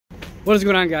What is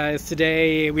going on, guys?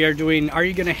 Today we are doing, are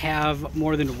you gonna have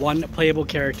more than one playable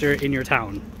character in your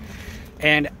town?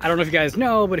 And I don't know if you guys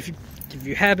know, but if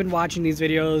you have been watching these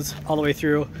videos all the way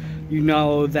through, you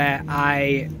know that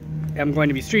I am going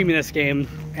to be streaming this game,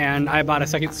 and I bought a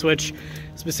second Switch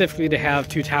specifically to have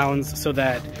two towns so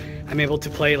that I'm able to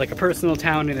play like a personal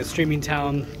town and a streaming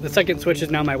town. The second Switch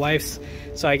is now my wife's,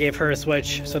 so I gave her a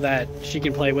Switch so that she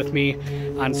can play with me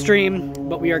on stream.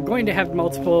 But we are going to have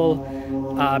multiple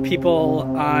people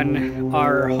on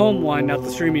our home one, not the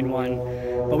streaming one.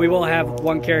 But we will have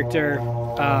one character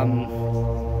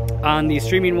on the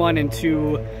streaming one and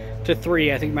 2 to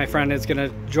 3. I think my friend is gonna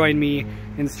join me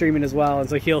in streaming as well, and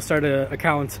so he'll start an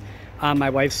account on my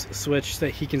wife's Switch so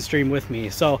that he can stream with me.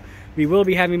 So we will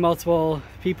be having multiple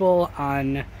people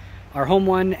on our home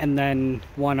one and then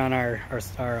one on our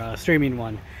streaming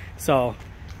one. So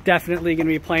definitely gonna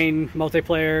be playing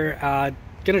multiplayer.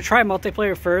 Gonna try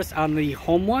multiplayer first on the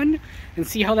home one and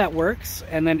see how that works,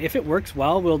 and then if it works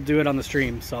well, we'll do it on the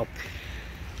stream. So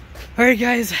all right,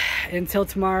 guys, until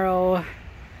tomorrow,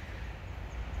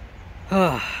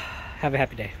 have a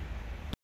happy day.